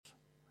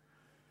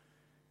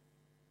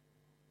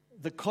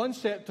the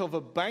concept of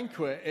a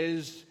banquet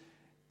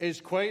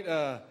is quite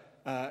a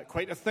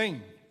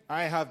thing.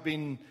 I have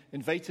been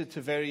invited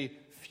to very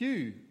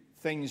few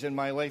things in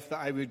my life that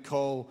I would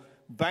call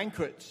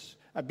banquets.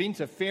 I've been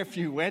to a fair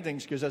few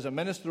weddings because as a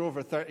minister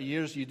over 30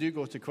 years, you do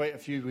go to quite a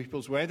few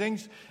people's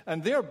weddings,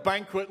 and they're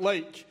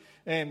banquet-like.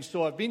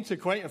 So I've been to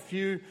quite a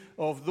few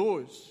of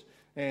those.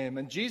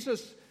 And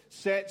Jesus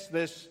sets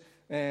this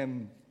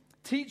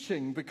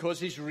teaching because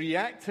he's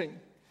reacting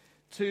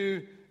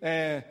to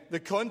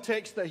the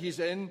context that he's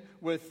in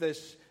with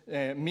this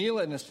meal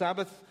on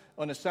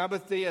a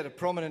Sabbath day at a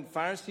prominent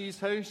Pharisee's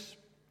house.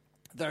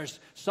 There's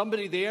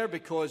somebody there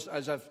because,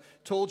 as I've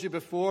told you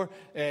before,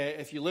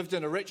 if you lived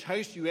in a rich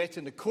house, you ate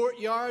in the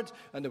courtyard,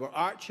 and there were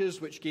arches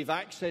which gave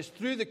access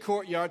through the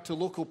courtyard to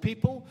local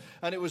people,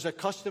 and it was a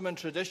custom and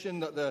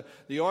tradition that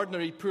the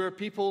ordinary poor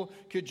people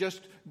could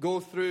just go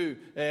through,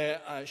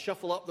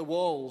 shuffle up the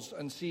walls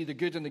and see the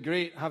good and the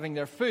great having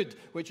their food,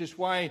 which is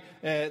why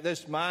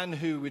this man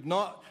who would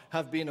not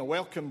have been a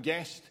welcome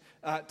guest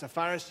at a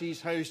Pharisee's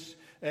house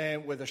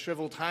with a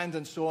shriveled hand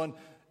and so on,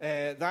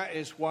 that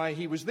is why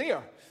he was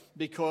there.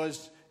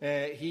 Because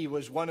he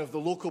was one of the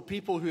local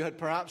people who had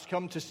perhaps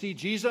come to see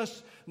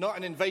Jesus, not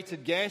an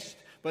invited guest,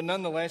 but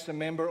nonetheless a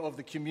member of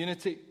the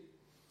community.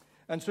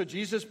 And so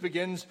Jesus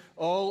begins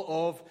all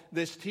of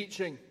this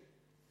teaching.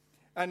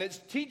 And it's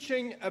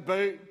teaching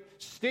about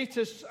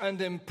status and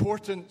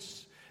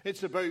importance.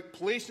 It's about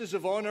places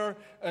of honor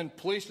and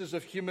places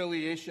of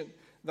humiliation,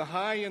 the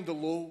high and the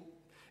low.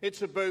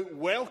 It's about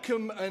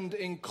welcome and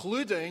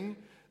including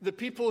the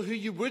people who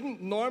you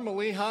wouldn't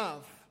normally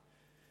have.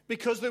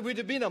 Because there would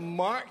have been a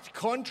marked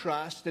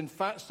contrast in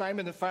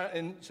Simon the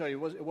Pharisee.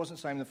 It wasn't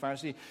Simon the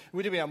Pharisee. It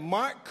would have been a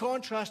marked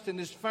contrast in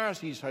this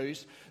Pharisee's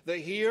house that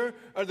here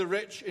are the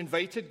rich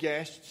invited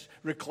guests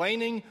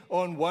reclining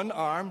on one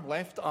arm,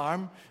 left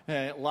arm,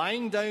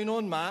 lying down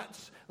on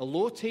mats, a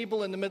low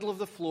table in the middle of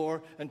the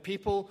floor, and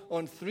people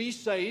on three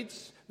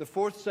sides. The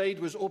fourth side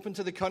was open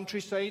to the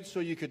countryside, so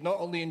you could not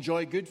only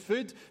enjoy good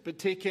food, but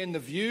take in the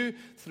view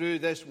through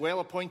this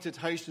well-appointed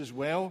house as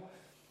well.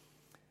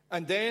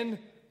 And then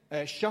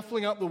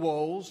shuffling up the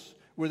walls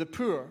were the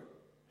poor.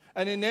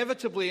 And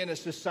inevitably in a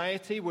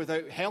society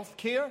without health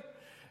care,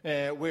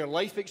 where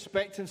life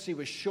expectancy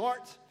was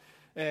short,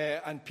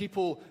 and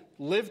people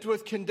lived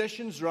with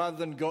conditions rather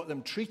than got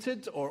them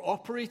treated or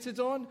operated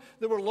on,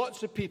 there were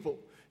lots of people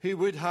who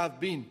would have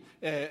been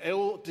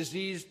ill,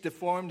 diseased,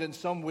 deformed in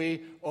some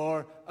way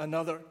or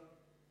another.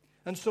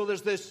 And so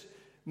there's this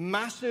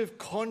massive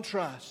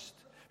contrast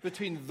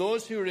between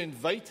those who were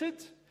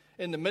invited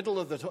in the middle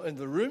of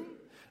the room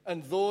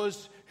and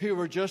those who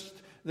were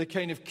just the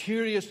kind of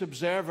curious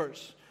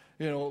observers,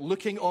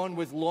 looking on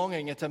with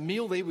longing at a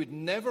meal they would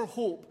never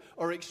hope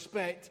or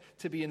expect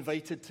to be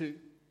invited to.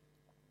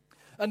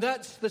 And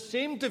that's the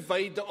same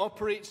divide that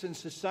operates in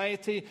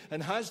society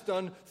and has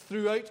done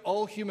throughout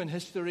all human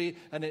history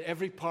and in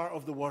every part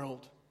of the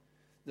world.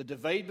 The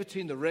divide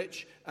between the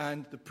rich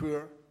and the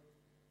poor.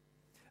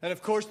 And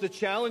of course, the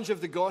challenge of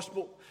the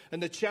gospel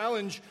and the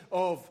challenge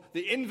of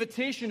the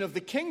invitation of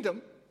the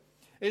kingdom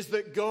is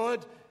that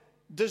God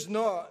does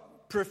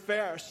not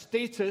prefer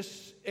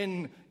status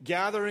in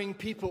gathering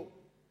people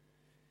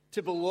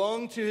to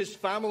belong to his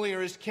family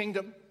or his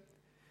kingdom.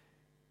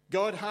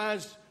 God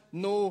has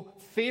no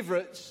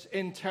favorites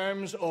in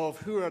terms of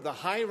who are the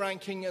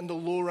high-ranking and the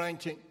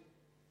low-ranking.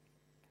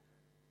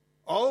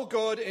 All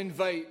God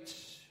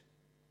invites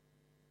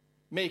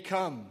may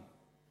come,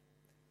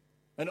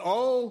 and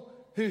all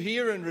who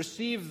hear and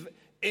receive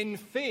in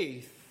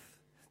faith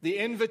the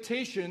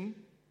invitation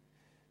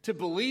to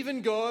believe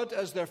in God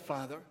as their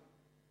Father,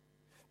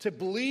 to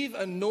believe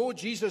and know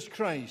Jesus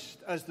Christ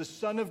as the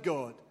Son of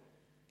God,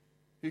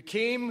 who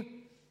came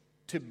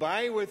to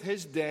buy with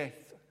his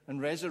death and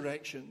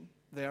resurrection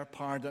their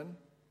pardon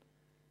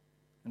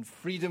and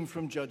freedom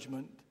from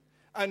judgment,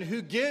 and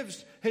who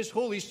gives his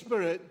Holy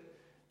Spirit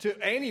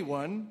to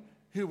anyone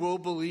who will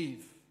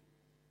believe.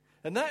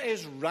 And that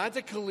is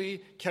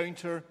radically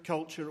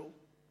countercultural.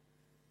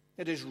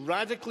 It is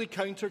radically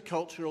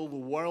countercultural the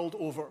world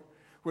over,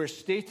 where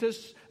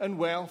status and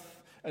wealth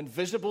and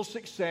visible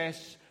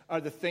success are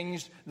the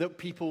things that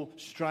people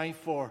strive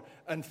for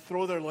and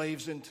throw their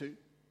lives into.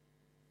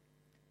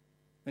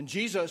 And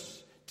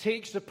Jesus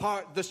takes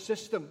apart the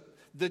system,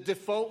 the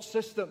default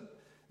system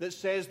that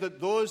says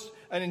that those,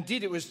 and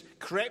indeed it was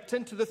crept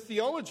into the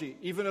theology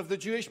even of the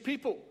Jewish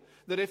people,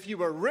 that if you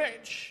were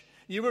rich,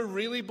 you were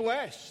really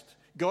blessed.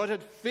 God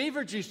had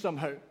favored you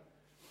somehow.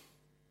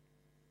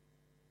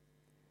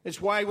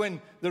 It's why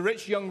when the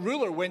rich young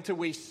ruler went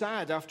away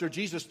sad after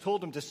Jesus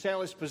told him to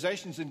sell his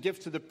possessions and give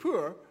to the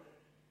poor,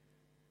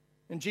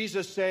 and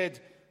Jesus said,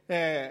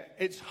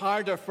 it's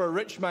harder for a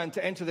rich man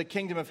to enter the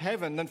kingdom of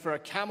heaven than for a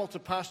camel to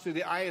pass through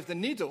the eye of the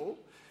needle.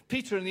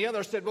 Peter and the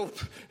others said, well,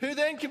 who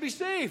then can be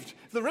saved?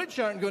 If the rich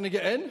aren't going to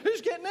get in,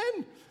 who's getting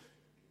in?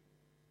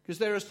 Because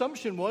their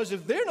assumption was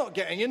if they're not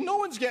getting in, no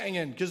one's getting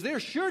in, because they're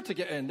sure to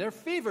get in. They're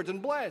favored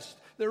and blessed.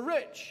 They're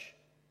rich.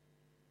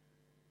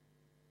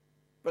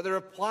 But they're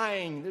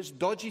applying this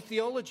dodgy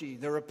theology.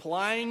 They're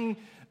applying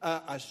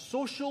a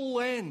social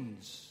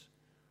lens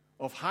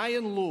of high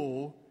and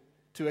low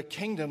to a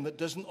kingdom that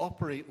doesn't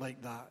operate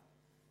like that.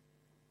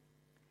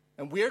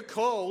 And we're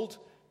called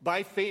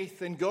by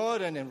faith in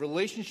God and in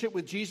relationship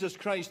with Jesus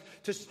Christ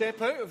to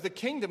step out of the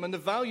kingdom and the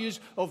values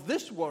of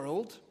this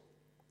world,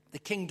 the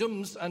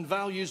kingdoms and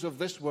values of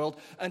this world,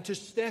 and to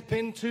step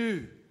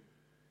into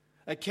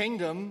a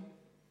kingdom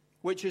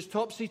which is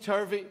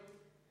topsy-turvy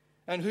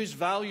and whose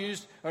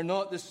values are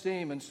not the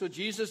same. And so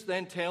Jesus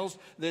then tells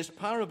this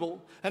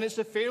parable, and it's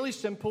a fairly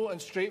simple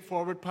and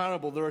straightforward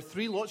parable. There are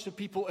three lots of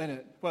people in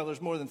it. Well, there's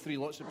more than three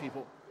lots of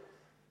people.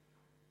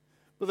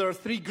 But there are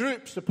three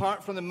groups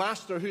apart from the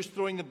master who's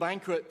throwing the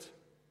banquet.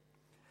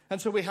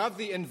 And so we have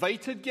the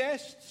invited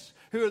guests,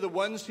 who are the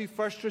ones who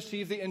first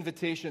receive the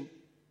invitation.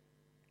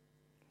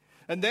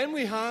 And then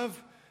we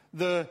have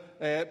the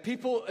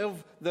people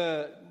of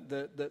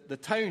the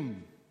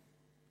town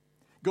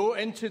go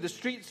into the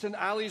streets and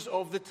alleys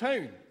of the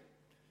town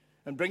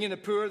and bring in the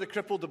poor, the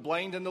crippled, the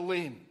blind, and the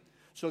lame.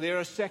 So they're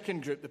a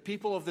second group, the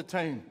people of the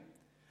town.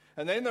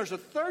 And then there's a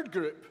third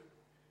group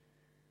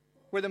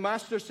where the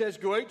master says,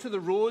 go out to the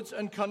roads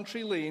and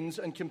country lanes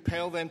and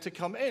compel them to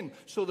come in.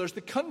 So there's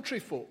the country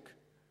folk.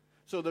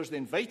 So there's the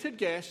invited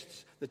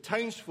guests, the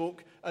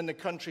townsfolk, and the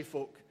country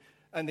folk.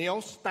 And they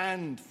all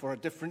stand for a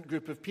different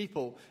group of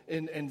people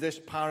in this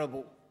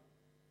parable.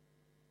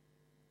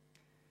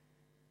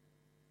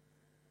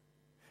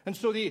 And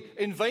so the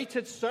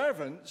invited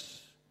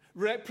servants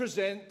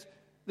represent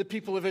the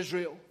people of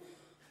Israel,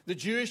 the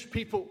Jewish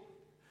people,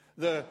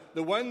 the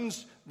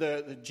ones,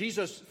 the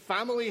Jesus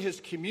family, his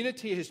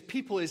community, his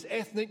people, his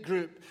ethnic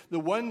group, the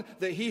one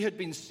that he had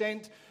been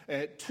sent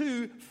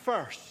to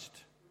first.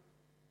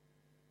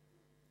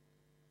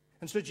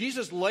 And so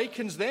Jesus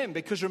likens them,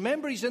 because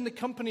remember, he's in the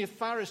company of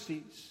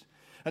Pharisees.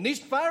 And these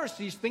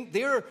Pharisees think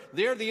they're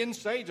the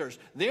insiders.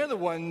 They're the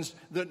ones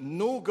that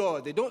know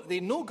God. They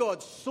know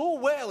God so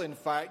well, in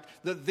fact,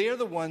 that they're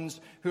the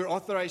ones who are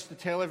authorized to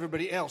tell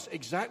everybody else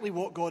exactly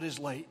what God is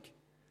like.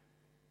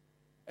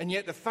 And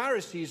yet the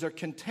Pharisees are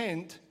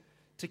content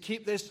to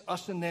keep this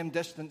us and them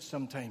distance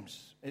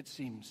sometimes, it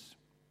seems.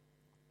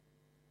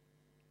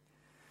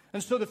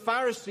 And so the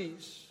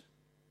Pharisees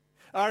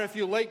are, if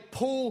you like,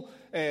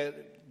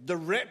 the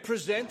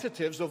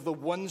representatives of the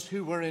ones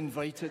who were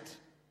invited.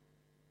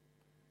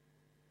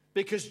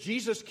 Because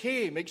Jesus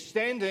came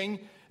extending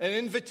an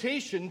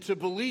invitation to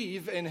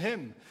believe in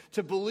him,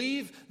 to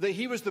believe that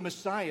he was the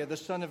Messiah, the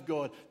Son of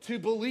God, to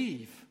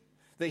believe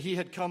that he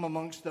had come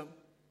amongst them.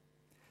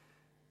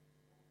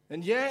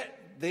 And yet,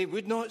 they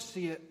would not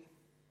see it.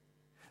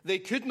 They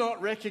could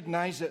not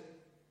recognize it.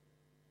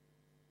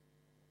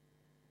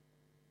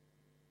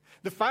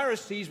 The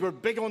Pharisees were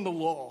big on the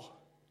law.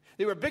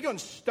 They were big on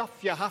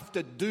stuff you have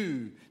to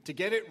do to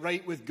get it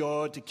right with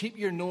God, to keep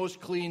your nose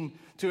clean,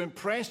 to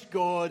impress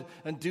God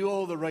and do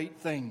all the right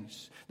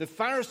things. The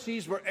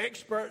Pharisees were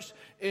experts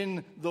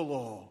in the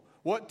law,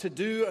 what to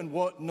do and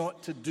what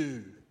not to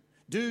do.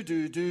 Do.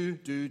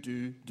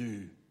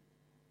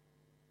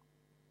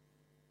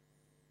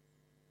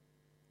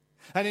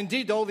 And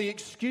indeed, all the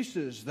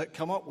excuses that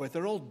come up with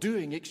are all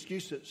doing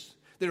excuses.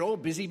 They're all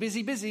busy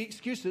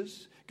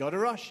excuses. Got to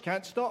rush,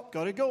 can't stop,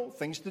 got to go,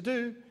 things to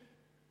do.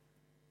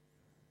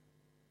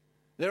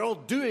 They're all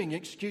doing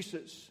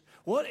excuses.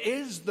 What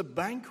is the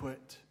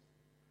banquet?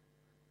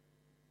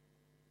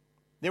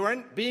 They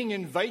weren't being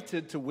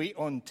invited to wait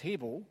on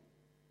table.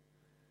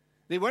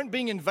 They weren't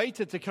being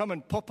invited to come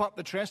and pop up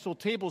the trestle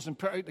tables and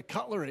put out the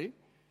cutlery.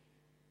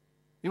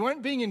 They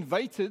weren't being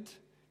invited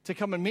to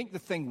come and make the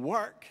thing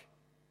work.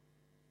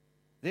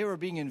 They were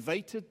being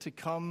invited to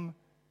come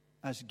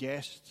as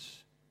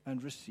guests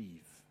and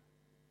receive.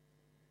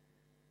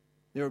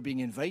 They were being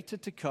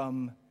invited to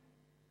come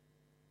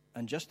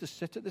and just to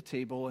sit at the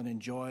table and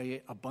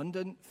enjoy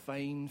abundant,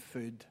 fine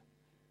food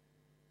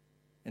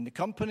in the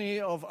company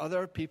of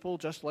other people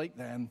just like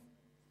them,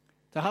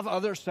 to have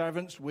other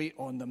servants wait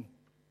on them.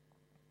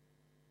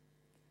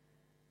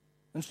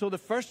 And so the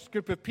first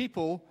group of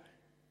people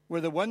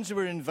were the ones who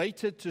were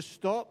invited to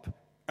stop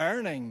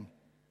earning,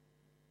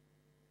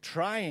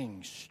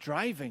 trying,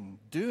 striving,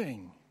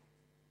 doing.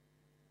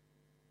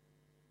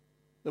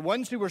 The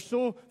ones who were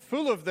so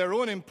full of their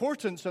own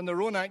importance and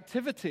their own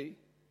activity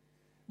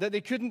that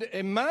they couldn't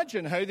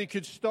imagine how they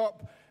could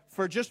stop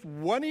for just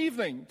one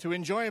evening to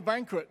enjoy a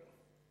banquet.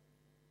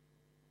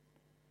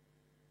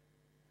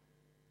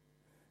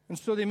 And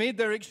so they made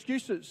their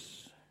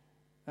excuses.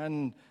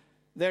 And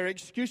their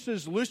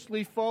excuses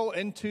loosely fall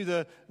into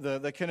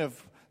the kind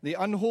of the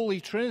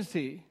unholy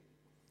trinity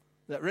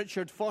that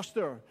Richard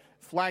Foster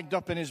flagged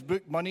up in his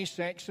book, Money,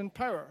 Sex, and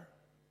Power.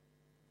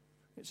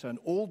 It's an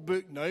old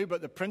book now,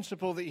 but the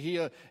principle that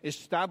he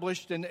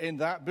established in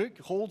that book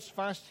holds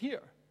fast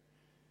here.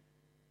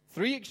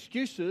 Three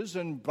excuses,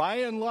 and by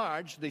and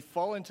large, they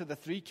fall into the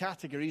three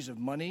categories of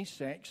money,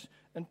 sex,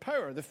 and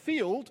power. The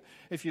field,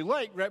 if you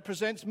like,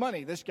 represents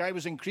money. This guy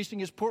was increasing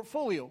his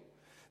portfolio.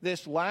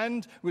 this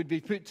land would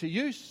be put to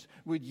use,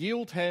 would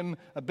yield him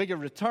a bigger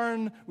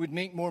return, would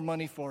make more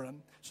money for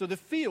him. So the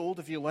field,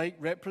 if you like,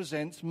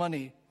 represents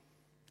money.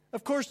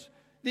 Of course,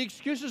 the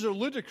excuses are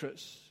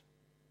ludicrous.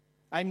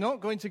 I'm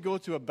not going to go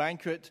to a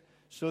banquet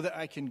so that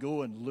I can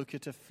go and look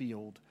at a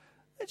field.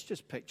 Let's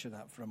just picture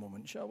that for a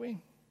moment, shall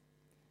we?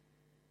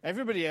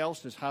 Everybody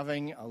else is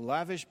having a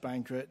lavish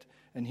banquet,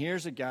 and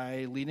here's a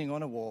guy leaning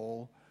on a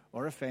wall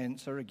or a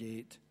fence or a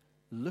gate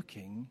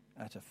looking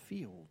at a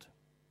field.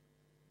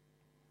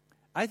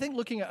 I think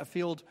looking at a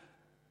field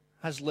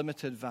has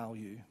limited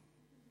value.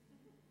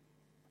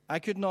 I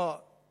could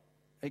not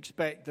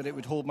expect that it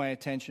would hold my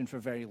attention for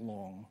very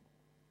long.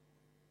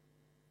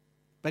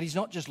 But he's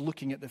not just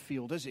looking at the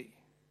field, is he?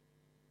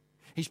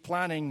 He's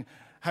planning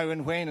how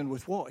and when and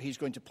with what he's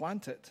going to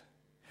plant it,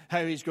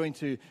 how he's going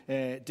to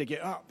dig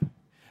it up,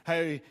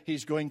 how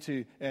he's going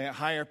to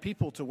hire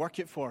people to work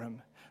it for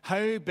him,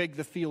 how big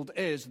the field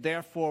is,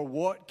 therefore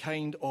what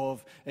kind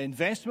of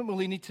investment will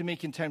he need to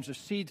make in terms of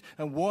seed,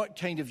 and what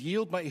kind of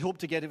yield might he hope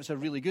to get if it's a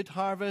really good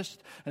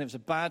harvest, and if it's a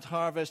bad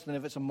harvest, and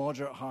if it's a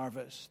moderate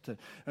harvest,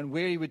 and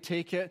where he would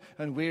take it,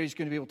 and where he's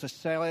going to be able to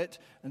sell it,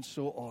 and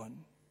so on.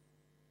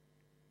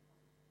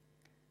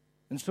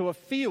 And so a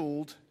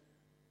field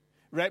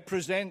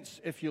represents,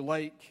 if you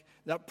like,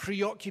 that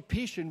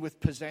preoccupation with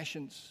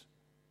possessions.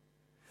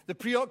 The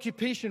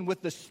preoccupation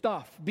with the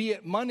stuff, be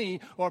it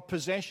money or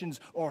possessions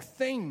or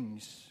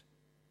things,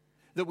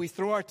 that we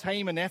throw our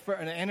time and effort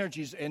and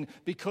energies in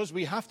because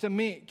we have to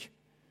make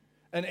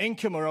an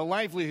income or a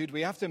livelihood.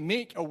 We have to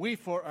make a way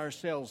for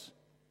ourselves.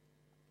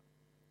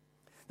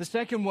 The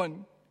second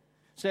one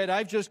said,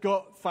 I've just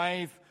got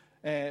 5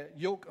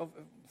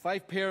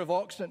 pair of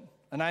oxen,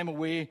 and I'm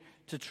away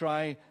to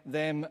try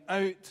them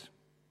out.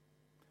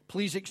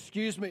 Please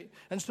excuse me.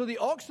 And so the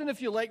oxen,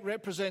 if you like,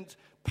 represent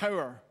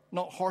power.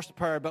 Not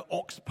horsepower, but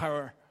ox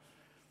power.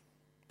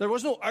 There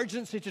was no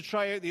urgency to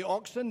try out the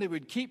oxen. They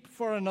would keep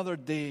for another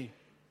day.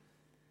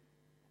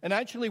 And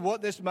actually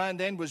what this man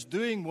then was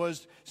doing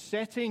was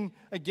setting,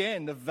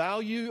 again, the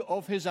value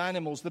of his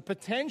animals, the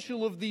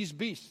potential of these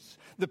beasts,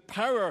 the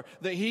power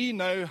that he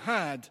now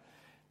had,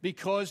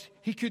 because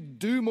he could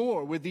do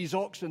more with these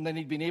oxen than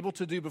he'd been able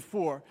to do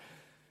before.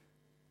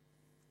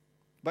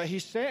 But he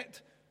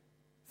set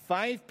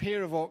 5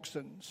 pair of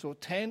oxen, so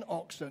 10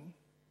 oxen,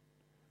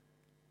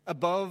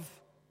 above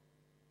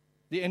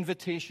the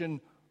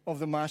invitation of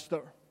the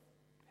master.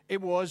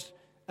 It was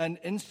an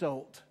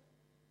insult.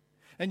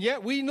 And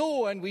yet we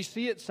know, and we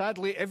see it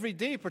sadly every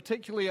day,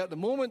 particularly at the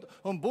moment,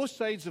 on both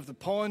sides of the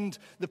pond,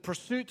 the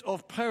pursuit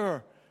of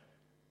power.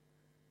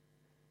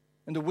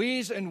 And the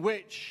ways in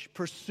which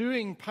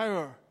pursuing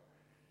power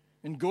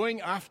and going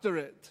after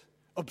it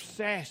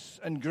obsess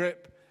and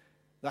grip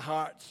the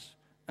hearts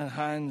and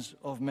hands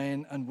of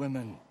men and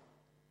women.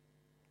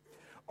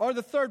 Or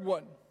the third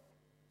one,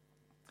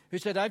 who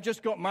said, I've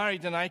just got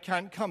married and I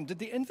can't come. Did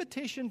the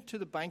invitation to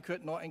the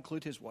banquet not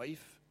include his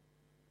wife?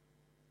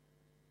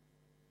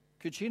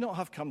 Could she not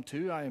have come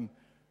too? I am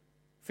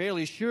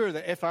fairly sure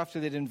that if after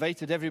they'd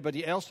invited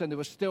everybody else and there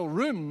was still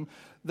room,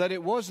 that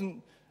it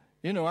wasn't,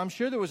 I'm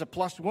sure there was a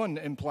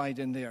 +1 implied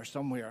in there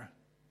somewhere.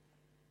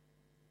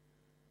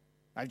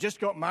 I've just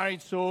got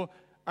married, so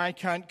I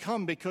can't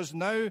come, because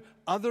now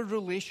other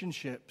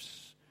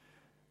relationships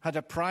had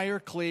a prior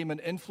claim and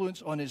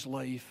influence on his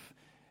life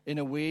in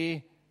a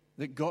way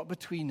that got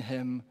between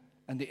him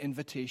and the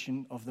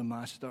invitation of the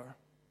master.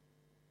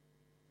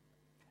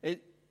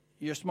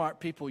 You're smart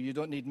people. You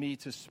don't need me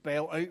to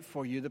spell out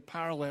for you the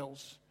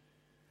parallels,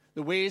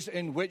 the ways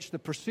in which the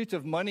pursuit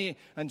of money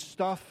and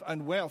stuff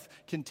and wealth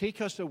can take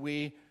us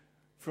away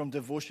from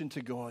devotion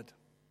to God.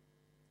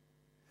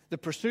 The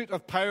pursuit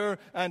of power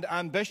and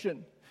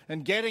ambition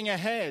and getting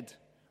ahead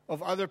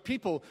of other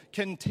people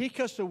can take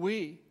us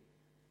away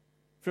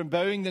from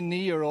bowing the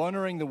knee or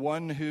honoring the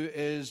one who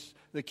is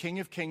the King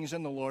of Kings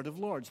and the Lord of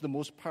Lords, the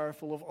most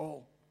powerful of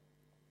all.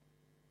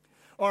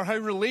 Or how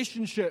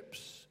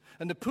relationships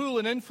and the pull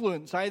and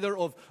influence either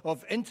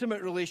of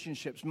intimate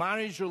relationships,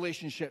 marriage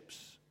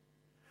relationships,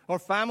 or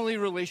family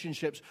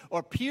relationships,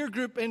 or peer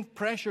group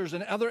pressures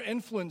and other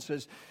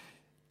influences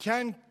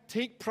can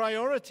take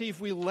priority if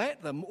we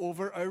let them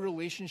over our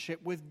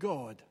relationship with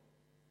God.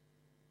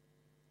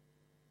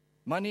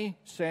 Money,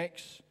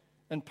 sex,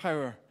 and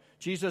power.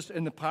 Jesus,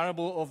 in the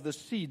parable of the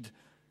seed,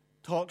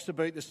 talks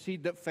about the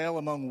seed that fell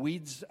among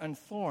weeds and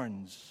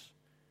thorns,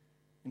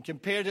 and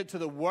compared it to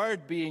the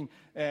word being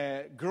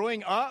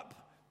growing up,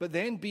 but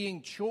then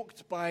being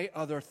choked by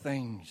other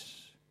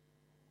things.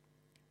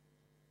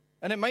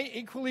 And it might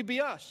equally be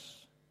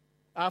us.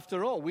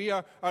 After all, we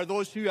are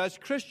those who, as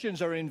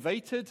Christians, are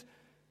invited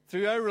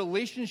through our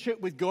relationship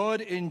with God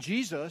in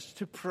Jesus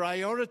to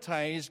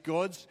prioritize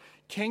God's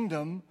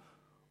kingdom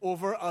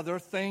over other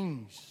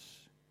things.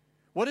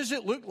 What does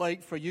it look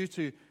like for you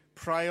to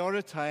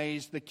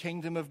prioritize the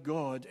kingdom of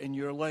God in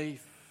your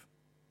life?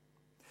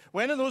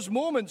 When are those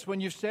moments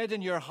when you've said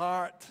in your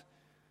heart,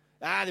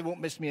 they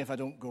won't miss me if I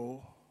don't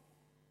go?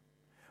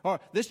 Or,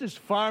 this is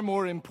far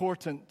more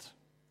important.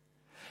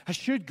 I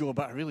should go,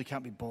 but I really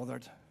can't be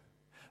bothered.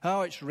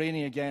 Oh, it's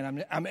raining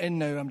again. I'm in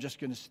now. I'm just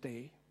going to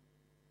stay.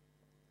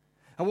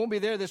 I won't be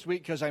there this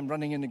week because I'm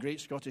running in the Great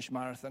Scottish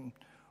Marathon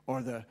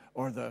or the.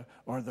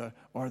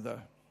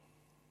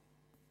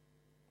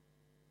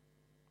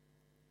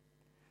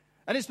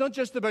 And it's not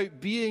just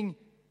about being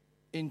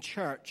in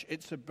church.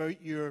 It's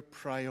about your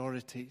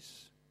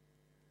priorities.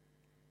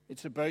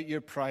 It's about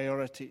your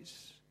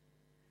priorities.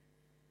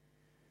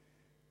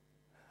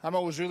 I'm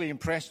always really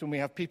impressed when we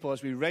have people,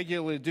 as we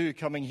regularly do,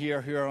 coming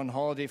here who are on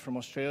holiday from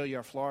Australia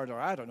or Florida or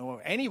I don't know,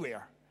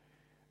 anywhere.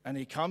 And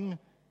they come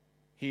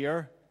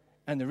here,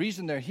 and the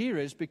reason they're here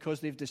is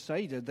because they've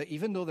decided that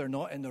even though they're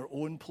not in their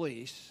own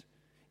place,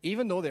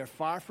 even though they're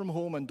far from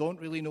home and don't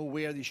really know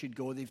where they should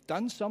go, they've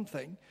done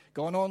something,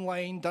 gone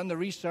online, done the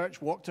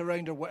research, walked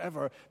around or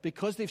whatever,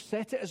 because they've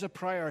set it as a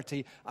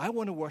priority. I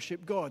want to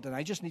worship God, and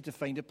I just need to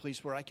find a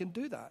place where I can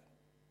do that.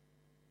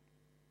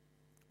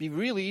 It'd be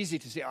really easy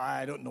to say,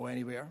 I don't know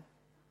anywhere.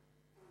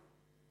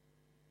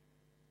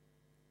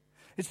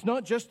 It's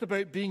not just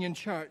about being in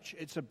church.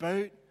 It's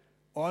about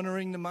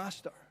honoring the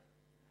Master,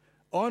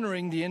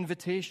 honoring the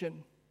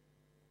invitation.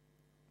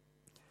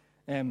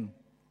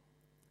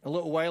 A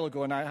little while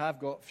ago, and I have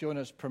got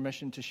Fiona's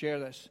permission to share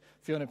this,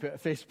 Fiona put a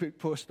Facebook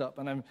post up,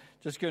 and I'm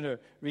just going to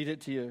read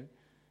it to you.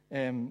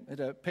 It had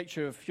a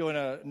picture of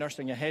Fiona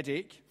nursing a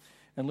headache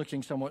and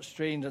looking somewhat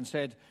strained, and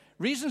said,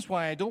 "Reasons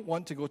why I don't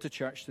want to go to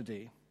church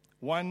today.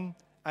 1,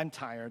 I'm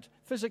tired,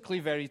 physically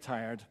very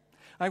tired.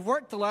 I've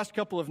worked the last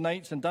couple of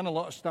nights and done a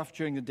lot of stuff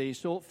during the day,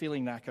 so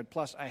feeling knackered,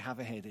 plus I have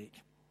a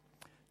headache.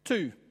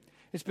 2,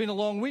 it's been a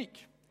long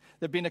week.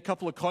 There have been a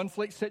couple of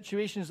conflict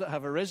situations that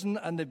have arisen,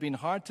 and they've been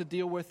hard to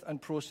deal with and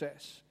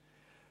process.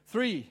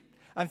 3,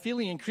 I'm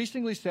feeling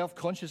increasingly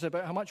self-conscious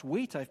about how much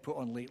weight I've put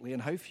on lately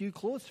and how few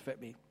clothes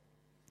fit me.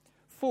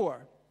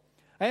 4,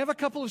 I have a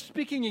couple of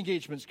speaking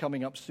engagements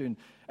coming up soon,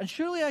 and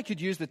surely I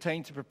could use the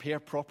time to prepare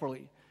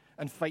properly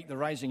and fight the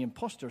rising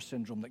imposter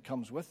syndrome that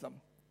comes with them.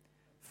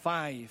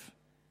 5,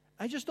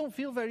 I just don't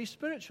feel very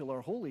spiritual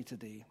or holy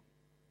today."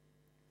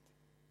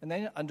 And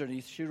then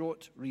underneath she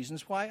wrote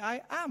reasons why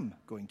I am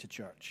going to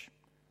church.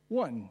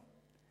 1,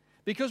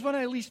 because when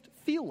I least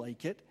feel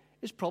like it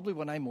is probably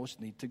when I most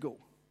need to go.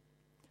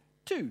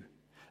 2,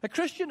 a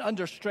Christian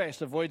under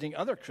stress avoiding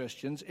other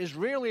Christians is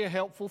rarely a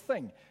helpful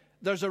thing.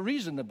 There's a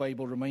reason the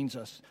Bible reminds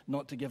us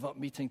not to give up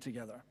meeting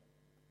together.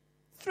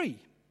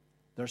 3,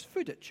 there's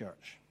food at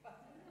church.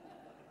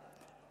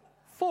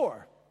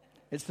 4,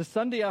 it's the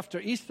Sunday after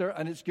Easter,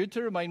 and it's good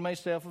to remind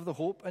myself of the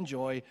hope and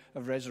joy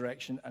of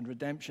resurrection and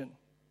redemption.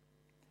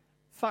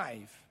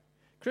 5,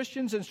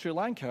 Christians in Sri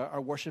Lanka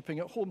are worshipping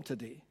at home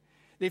today.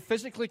 They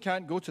physically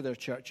can't go to their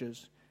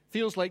churches.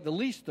 Feels like the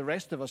least the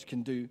rest of us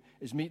can do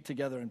is meet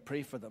together and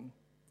pray for them.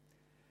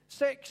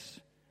 6,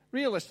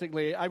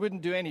 realistically, I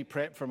wouldn't do any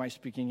prep for my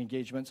speaking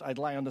engagements. I'd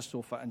lie on the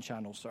sofa and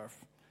channel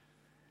surf.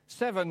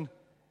 7,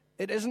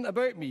 it isn't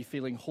about me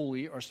feeling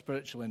holy or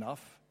spiritual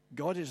enough.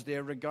 God is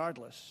there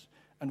regardless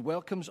and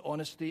welcomes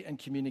honesty and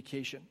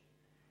communication.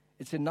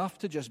 It's enough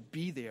to just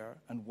be there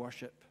and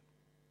worship.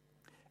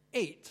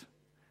 8,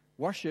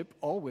 worship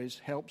always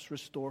helps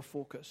restore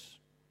focus.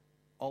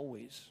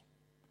 Always.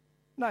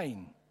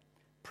 9,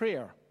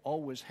 prayer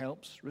always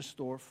helps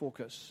restore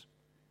focus.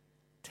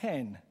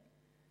 10,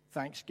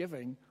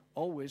 thanksgiving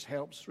always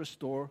helps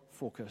restore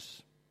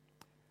focus.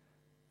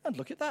 And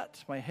look at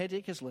that, my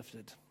headache is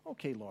lifted.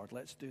 Okay, Lord,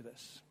 let's do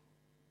this.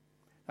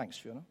 Thanks,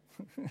 Fiona.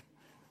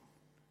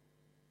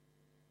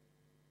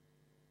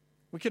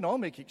 We can all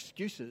make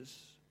excuses.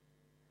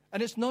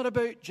 And it's not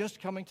about just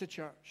coming to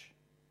church,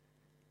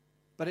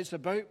 but it's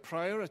about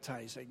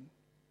prioritizing.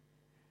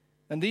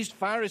 And these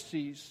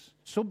Pharisees,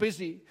 so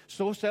busy,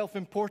 so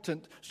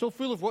self-important, so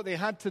full of what they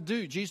had to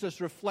do,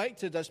 Jesus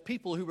reflected as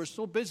people who were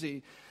so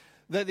busy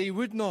that they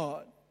would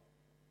not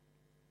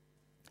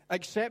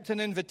accept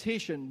an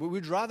invitation, but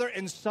would rather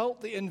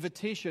insult the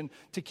invitation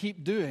to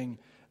keep doing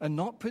and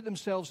not put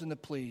themselves in the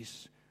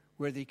place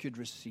where they could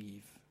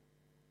receive.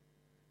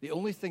 The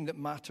only thing that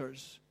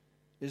matters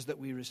is that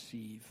we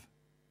receive.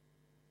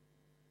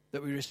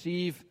 That we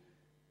receive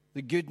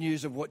the good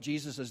news of what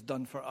Jesus has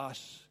done for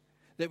us.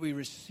 That we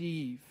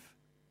receive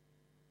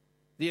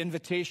the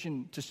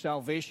invitation to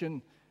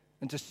salvation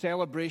and to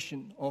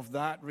celebration of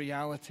that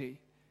reality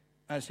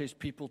as his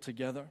people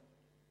together.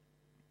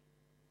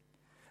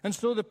 And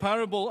so the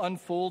parable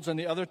unfolds, and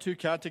the other two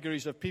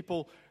categories of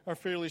people are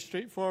fairly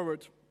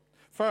straightforward.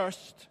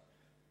 First,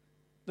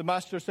 the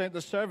master sent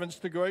the servants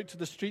to go out to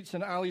the streets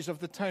and alleys of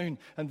the town,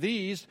 and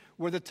these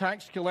were the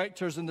tax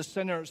collectors and the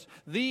sinners.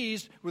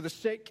 These were the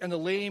sick and the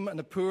lame and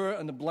the poor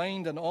and the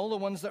blind and all the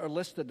ones that are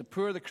listed, the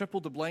poor, the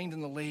crippled, the blind,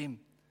 and the lame.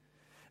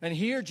 And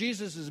here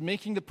Jesus is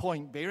making the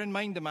point, bear in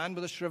mind the man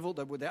with the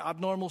shriveled, with the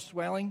abnormal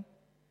swelling,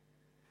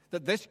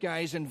 that this guy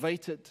is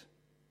invited.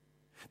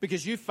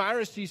 Because you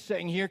Pharisees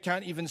sitting here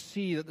can't even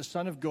see that the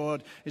Son of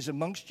God is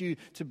amongst you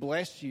to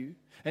bless you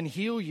and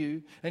heal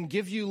you and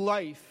give you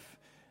life,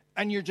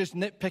 and you're just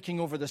nitpicking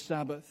over the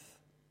Sabbath.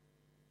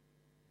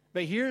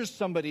 But here's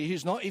somebody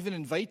who's not even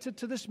invited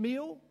to this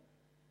meal.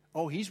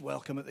 Oh, he's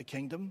welcome at the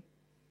kingdom.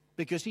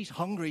 because he's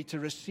hungry to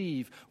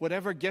receive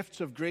whatever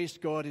gifts of grace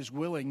God is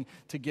willing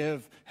to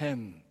give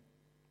him.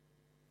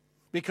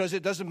 Because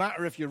it doesn't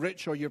matter if you're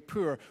rich or you're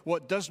poor.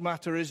 What does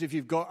matter is if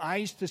you've got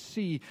eyes to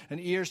see and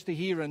ears to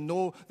hear and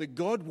know that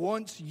God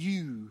wants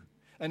you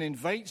and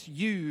invites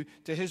you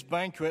to his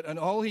banquet, and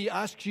all he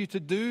asks you to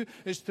do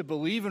is to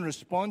believe and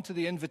respond to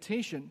the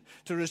invitation,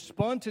 to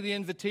respond to the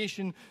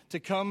invitation to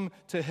come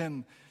to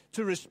him,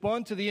 to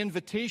respond to the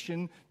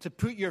invitation to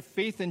put your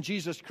faith in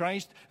Jesus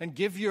Christ and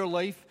give your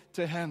life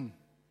to him.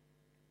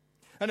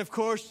 And of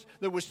course,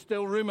 there was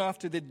still room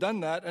after they'd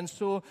done that, and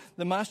so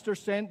the master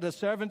sent the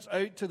servants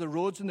out to the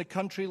roads and the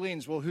country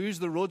lanes. Well, who's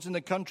the roads and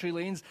the country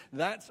lanes?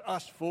 That's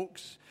us,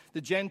 folks,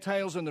 the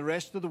Gentiles and the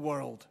rest of the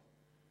world.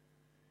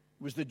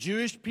 It was the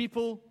Jewish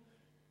people,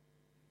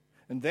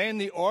 and then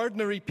the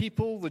ordinary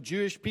people, the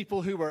Jewish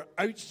people who were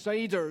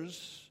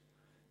outsiders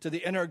to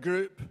the inner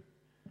group.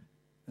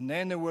 And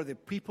then there were the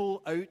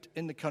people out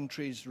in the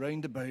countries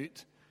round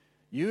about,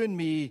 you and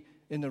me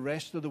in the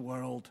rest of the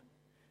world.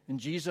 And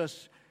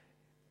Jesus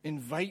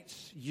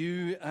invites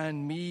you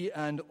and me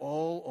and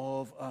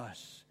all of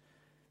us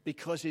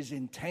because his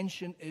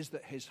intention is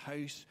that his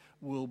house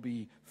will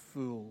be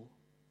full.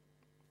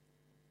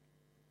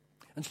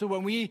 And so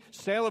when we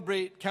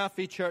celebrate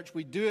Cafe Church,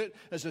 we do it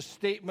as a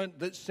statement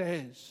that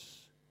says,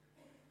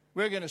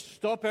 we're going to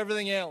stop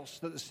everything else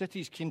that the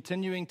city's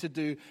continuing to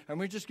do, and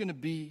we're just going to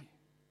be.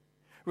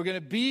 We're going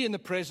to be in the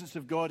presence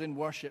of God in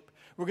worship.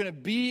 We're going to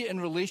be in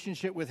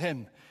relationship with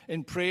him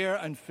in prayer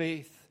and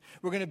faith.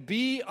 We're going to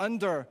be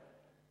under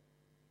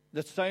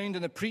the sound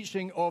and the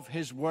preaching of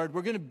his word.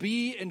 We're going to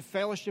be in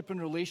fellowship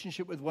and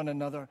relationship with one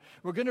another.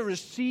 We're going to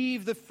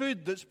receive the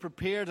food that's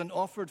prepared and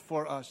offered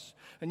for us.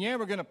 And yeah,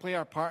 we're going to play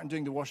our part in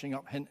doing the washing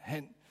up, hint,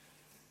 hint.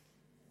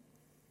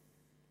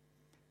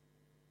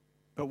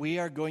 But we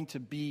are going to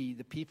be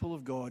the people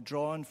of God,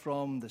 drawn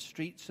from the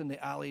streets and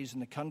the alleys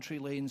and the country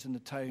lanes in the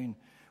town,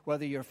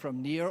 whether you're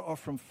from near or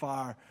from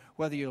far,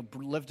 whether you've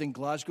lived in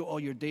Glasgow all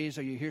your days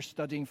or you're here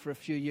studying for a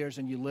few years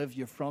and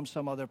you're from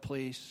some other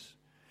place.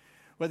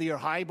 Whether you're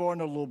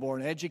highborn or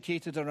lowborn,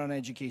 educated or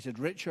uneducated,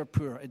 rich or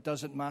poor, it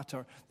doesn't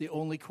matter. The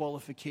only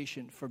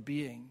qualification for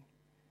being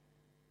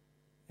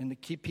in the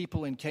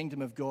people in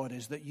kingdom of God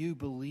is that you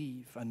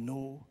believe and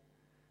know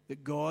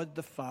that God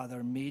the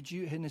Father made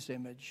you in his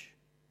image,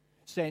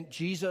 sent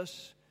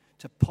Jesus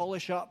to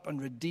polish up and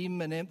redeem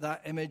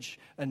that image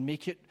and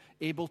make it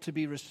able to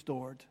be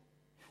restored,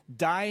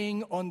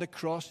 dying on the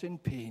cross in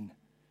pain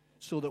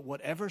so that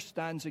whatever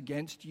stands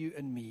against you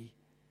and me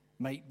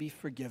might be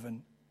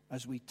forgiven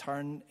as we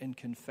turn in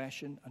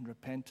confession and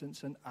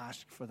repentance and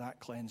ask for that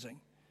cleansing.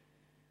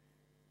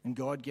 And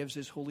God gives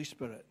his Holy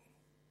Spirit.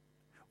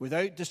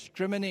 Without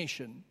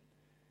discrimination,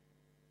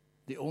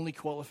 the only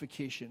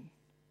qualification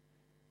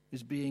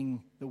is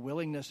being the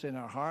willingness in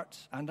our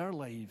hearts and our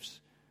lives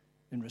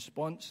in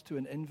response to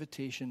an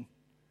invitation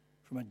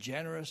from a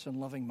generous and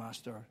loving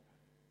master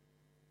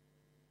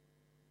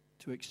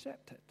to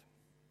accept it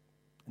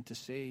and to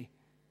say,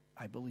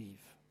 I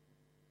believe.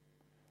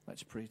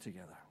 Let's pray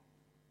together.